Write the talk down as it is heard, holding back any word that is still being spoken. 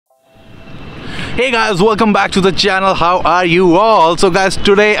Hey guys, welcome back to the channel. How are you all? So guys,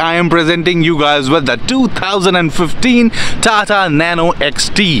 today I am presenting you guys with the 2015 Tata Nano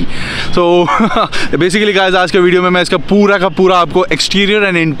XT. So basically guys, आज के video में मैं इसका पूरा का पूरा आपको exterior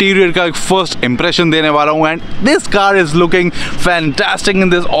and interior का एक फर्स्ट इंप्रेशन देने वाला हूँ. And this car is looking fantastic in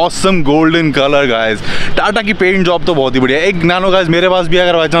this awesome golden colour guys. Tata की पेंट जॉब तो बहुत ही बढ़िया. एक नानो गाइस मेरे पास भी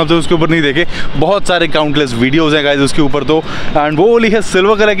अगर बाई चांस उसके ऊपर नहीं देखे, बहुत सारे काउंटलेस वीडियोस हैं गाइस उसके ऊपर तो. एंड वो वाली है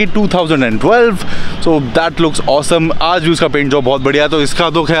सिल्वर कलर की 2012. So that looks awesome. आज भी उसका पेंट जॉब बहुत बढ़िया. तो इसका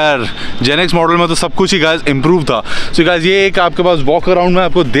तो खैर जेनेक्स मॉडल में तो सब कुछ ही गाइस इंप्रूव था. सो गाइस ये एक आपके पास वॉक अराउंड में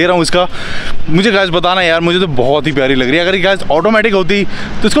आपको दे रहा हूँ इसका. मुझे गाइस बताना यार, मुझे तो बहुत ही प्यारी लग रही है. अगर ये गाइस ऑटोमेटिक होती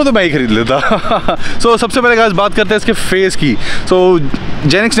तो इसको तो मैं ही खरीद लेता. सो सबसे पहले गाइस बात करते हैं इसके फेस की. सो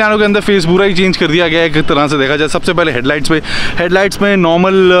जेनेक्स नैनो के अंदर फेस पूरा ही चेंज कर दिया गया है एक तरह से देखा जाए. सबसे पहले हेडलाइट्स में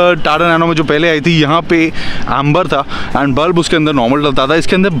नॉर्मल टाटा नैनो में जो पहले आई थी यहाँ पे एम्बर था एंड बल्ब उसके अंदर नॉर्मल डलता था.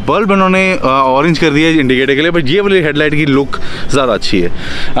 इसके अंदर बल्ब उन्होंने ऑरेंज कर दिया है इंडिकेटर के लिए, बट ये वाली हेडलाइट की लुक ज़्यादा अच्छी है.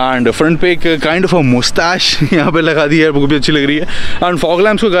 एंड फ्रंट पे एक काइंड ऑफ अ मुस्टैश यहाँ पे लगा दी है, वो भी अच्छी लग रही है. एंड फॉग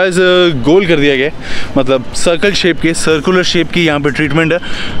लैम्प्स को गाइस गोल कर दिया गया, मतलब सर्कुलर शेप की यहाँ पे ट्रीटमेंट है.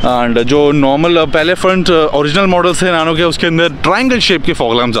 एंड जो नॉर्मल पहले फ्रंट ओरिजिनल मॉडल्स है नैनो के, उसके अंदर ट्रायंगल शेप के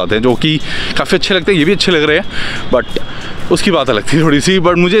फॉग लैम्प्स आते हैं जो कि काफ़ी अच्छे लगते हैं. ये भी अच्छे लग रहे हैं, बट उसकी बात अलग थी थोड़ी सी.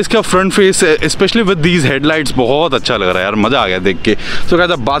 बट मुझे इसका front face specially with these headlights बहुत अच्छा लग रहा है यार, मज़ा आ गया देख के. तो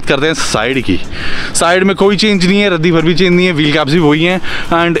कहता बात करते हैं साइड की. साइड में कोई चेंज नहीं है, रद्दी भर भी चेंज नहीं है, व्हील कैप्स भी वही हैं.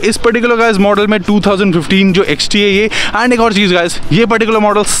 एंड इस पर्टिकुलर गाइस मॉडल में 2015 जो XT है ये. एंड एक और चीज़ गाइस, ये पर्टिकुलर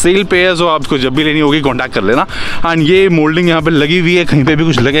मॉडल सेल पे है, सो आपको जब भी लेनी होगी कॉन्टैक्ट कर लेना. एंड ये मोल्डिंग यहाँ पर लगी हुई है, कहीं पर भी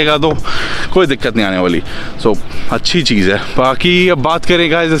कुछ लगेगा तो कोई दिक्कत नहीं आने वाली. सो अच्छी चीज़ है. बाकी अब बात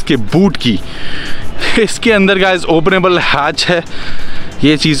करें गाइस इसके बूट की. इसके अंदर गाइस ओपनेबल हैच है.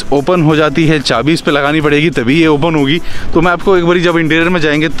 ये चीज़ ओपन हो जाती है, चाबी इस पे लगानी पड़ेगी तभी ये ओपन होगी. तो मैं आपको एक बारी जब इंटीरियर में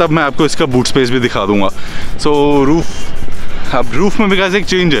जाएंगे तब मैं आपको इसका बूट स्पेस भी दिखा दूंगा. सो रूफ में भी गाइस एक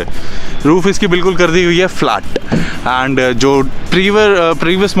चेंज है. रूफ इसकी बिल्कुल कर दी हुई है फ्लैट. एंड जो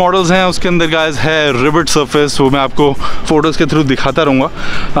प्रीवियस मॉडल्स हैं उसके अंदर गाइस है रिवेट सरफेस, वो मैं आपको फोटोज़ के थ्रू दिखाता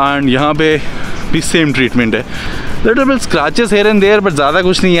रहूँगा. एंड यहाँ पे भी सेम ट्रीटमेंट है. Little bit scratches hair and there, but ज़्यादा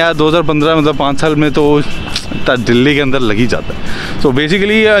कुछ नहीं यार. 2015 मतलब 5 साल में तो दिल्ली के अंदर लग ही जाता है. सो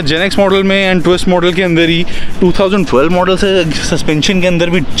बेसिकली जेनेक्स मॉडल में एंड ट्विस्ट मॉडल के अंदर ही 2012 मॉडल से सस्पेंशन के अंदर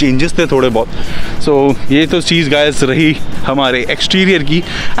भी चेंजेस थे थोड़े बहुत. सो ये तो चीज़ गाइस रही हमारे एक्सटीरियर की.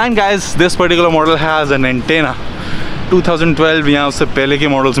 And guys this particular model has an antenna. 2012 या उससे पहले के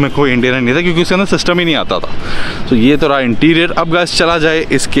मॉडल्स में कोई एंटेना नहीं था क्योंकि उसके अंदर सिस्टम ही नहीं आता था. तो ये तो रहा इंटीरियर. अब गाइस चला जाए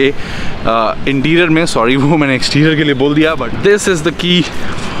इसके इंटीरियर में. सॉरी वो मैंने एक्सटीरियर के लिए बोल दिया, but this is the key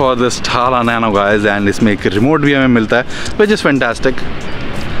for this Tata nano guys. And इसमें एक रिमोट भी हमें मिलता है which is fantastic.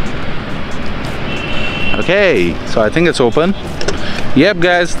 Okay, so I think it's open. Yep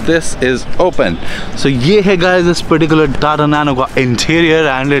guys, this is open. So ये है guys इस particular Tata Nano का interior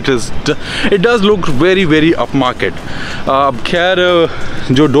and it does look very up market. अब खैर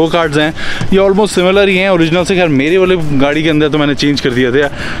जो डोर कार्ड्स हैं ये ऑलमोस्ट सिमिलर ही हैं ओरिजिनल से. खैर मेरे वाले गाड़ी के अंदर तो मैंने चेंज कर दिया था.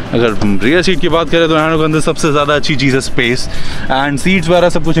 अगर रियर सीट की बात करें तो नैनो के अंदर सबसे ज़्यादा अच्छी चीज़ है स्पेस. एंड सीट्स वगैरह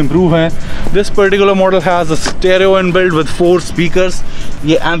सब कुछ इम्प्रूव हैं. This particular model has a stereo inbuilt with 4 speakers.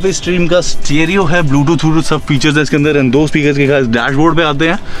 ये एम्फी स्ट्रीम का स्टेरियो है, ब्लूटूथ सब फीचर्स है इसके अंदर. एंड 2 स्पीकर्स के खास डैशबोर्ड पे आते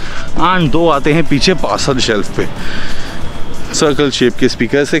हैं एंड 2 आते हैं पीछे पार्सल शेल्फ पे. सर्कल शेप के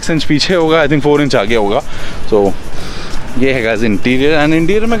स्पीकर. 6 इंच पीछे होगा, आई थिंक 4 इंच आगे होगा. सो ये है गाइस इंटीरियर. एंड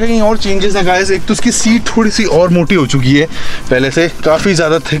इंटीरियर में कहीं और चेंजेस हैं गाइस. एक तो इसकी सीट थोड़ी सी और मोटी हो चुकी है पहले से, काफ़ी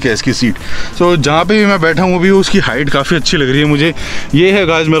ज़्यादा थिक है इसकी सीट. सो जहाँ पे भी मैं बैठा हूँ अभी उसकी हाइट काफ़ी अच्छी लग रही है मुझे. ये है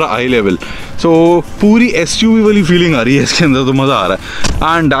गाइस मेरा आई लेवल. सो पूरी SUV वाली फीलिंग आ रही है इसके अंदर, तो मज़ा आ रहा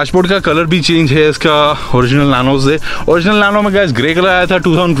है. एंड डैशबोर्ड का कलर भी चेंज है इसका ओरिजिनल नैनो से. ओरिजिनल नैनो में गाइस ग्रे कलर आया था,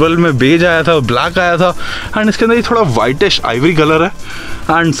 2012 में बेज आया था, ब्लैक आया था. एंड इसके अंदर ये थोड़ा वाइटिश आइवरी कलर है.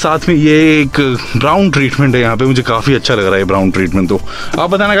 एंड साथ में ये एक ब्राउन ट्रीटमेंट है यहाँ पे, मुझे काफ़ी अच्छा लग रहा है ब्राउन ट्रीटमेंट. तो आप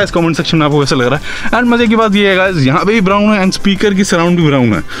बताना गाइस कमेंट सेक्शन में आपको कैसा लग रहा है. एंड मज़े की बात ये है गाइस यहाँ पे भी ब्राउन है एंड स्पीकर की सराउंड भी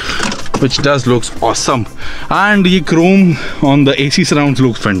ब्राउन है, which does looks awesome. And ये chrome on the AC surrounds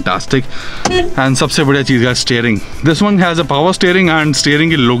looks fantastic. And सबसे बढ़िया चीज़ है steering. This one has a power steering and steering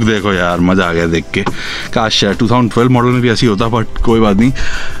की look देखो यार, मज़ा आ गया देख के. काश 2012 मॉडल में भी ऐसी होता, बट कोई बात नहीं,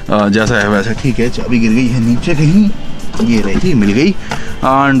 जैसा है वैसा ठीक है. चाबी गिर गई है नीचे कहीं, ये रही, मिल गई.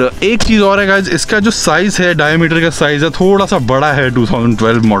 एंड एक चीज़ और है गाइस, इसका जो साइज़ है, डायमीटर का साइज़ है थोड़ा सा बड़ा है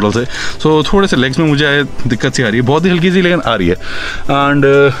 2012 मॉडल से. सो थोड़े से लेग्स में मुझे दिक्कत सी आ रही है, बहुत ही हल्की सी लेकिन आ रही है. एंड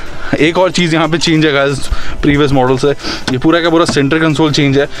एक और चीज़ यहाँ पे चेंज है गाइस प्रीवियस मॉडल से, ये पूरा का पूरा सेंटर कंसोल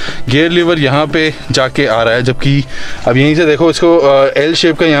चेंज है। गियर लीवर यहाँ पे जाके आ रहा है, जबकि अब यहीं से देखो इसको एल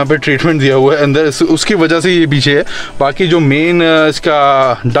शेप का यहाँ पे ट्रीटमेंट दिया हुआ है अंदर, उसकी वजह से ये पीछे है। बाकी जो मेन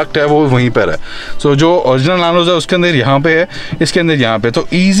इसका डक्ट है वो वहीं पर है। सो जो ओरिजिनल नानोज है उसके अंदर यहाँ पे है, इसके अंदर यहाँ पे, तो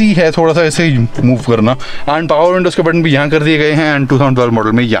ईजी है थोड़ा सा ऐसे मूव करना। एंड पावर विंडोज के बटन भी यहाँ कर दिए गए हैं एंड 2012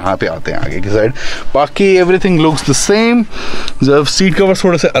 मॉडल में यहाँ पे आते हैं आगे की साइड। बाकी एवरीथिंग लुक्स द सेम। जब सीट कवर्स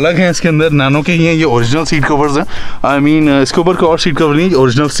थोड़े से अलग हैं इसके अंदर, नैनो के ही हैं, ये ओरिजिनल सीट कवर्स हैं। आई मीन इसके ऊपर कोई और सीट कवर नहीं,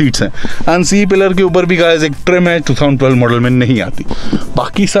 ओरिजिनल सीट्स हैं। एंड सी पिलर के ऊपर भी गाइस एक ट्रिम है, 2012 मॉडल में नहीं आती।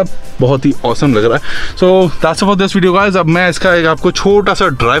 बाकी सब बहुत ही ऑसम लग रहा है। So that's for this video guys. अब मैं इसका एक आपको छोटा सा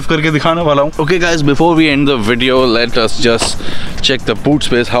ड्राइव करके दिखाने वाला हूँ। Okay guys, before we and the video let us just check the boot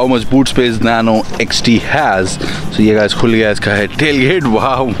space, how much boot space Nano XT has. सो ये गाइस खुल गया, इसका है टेल गेट।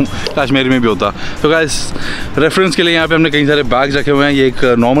 वाह, काश मेरे में भी होता। तो गाइस रेफरेंस के लिए यहाँ पे हमने कई सारे बैग रखे हुए हैं। ये एक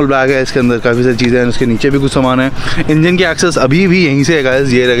नॉर्मल बैग है, इसके अंदर काफ़ी सारी चीज़ें हैं, उसके नीचे भी कुछ सामान है। इंजन की एक्सेस अभी भी यहीं से है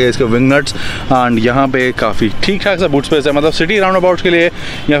गाइस, ये लगे इसके विंग नट्स। एंड यहाँ पे काफ़ी ठीक ठाक सा बूट स्पेस है, मतलब सिटी राउंड अबाउट्स के लिए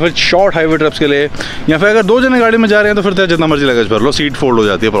या फिर शॉर्ट हाईवे ट्रिप्स के लिए, या फिर अगर 2 जने गाड़ी में जा रहे हैं तो फिर जितना मर्जी लगेज भर लो, सीट फोल्ड हो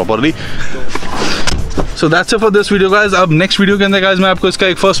जाती है properly. So that's it for this video guys. अब नेक्स्ट वीडियो के अंदर गाइस मैं आपको इसका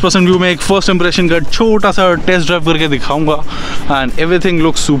एक फर्स्ट पर्सन व्यू में एक फर्स्ट इंप्रेशन का छोटा सा टेस्ट ड्राइव करके दिखाऊंगा। And everything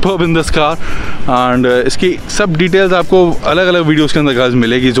looks superb in this car. And इसकी सब डिटेल्स आपको अलग अलग वीडियोस के अंदर गाइस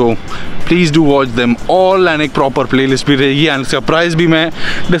मिलेगी, जो please do watch them all. And एक प्रॉपर प्ले लिस्ट भी रहेगी एंड इसका प्राइस भी मैं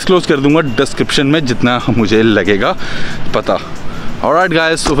डिस्क्लोज कर दूंगा डिस्क्रिप्शन में, जितना मुझे लगेगा पता। ऑलराइट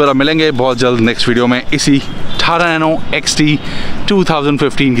गाइस, तो फिर अब मिलेंगे बहुत जल्द नेक्स्ट वीडियो में इसी Tata Nano XT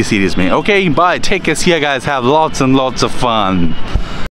 2015 की सीरीज में। Okay bye, take care, C you guys, have lots and lots of fun.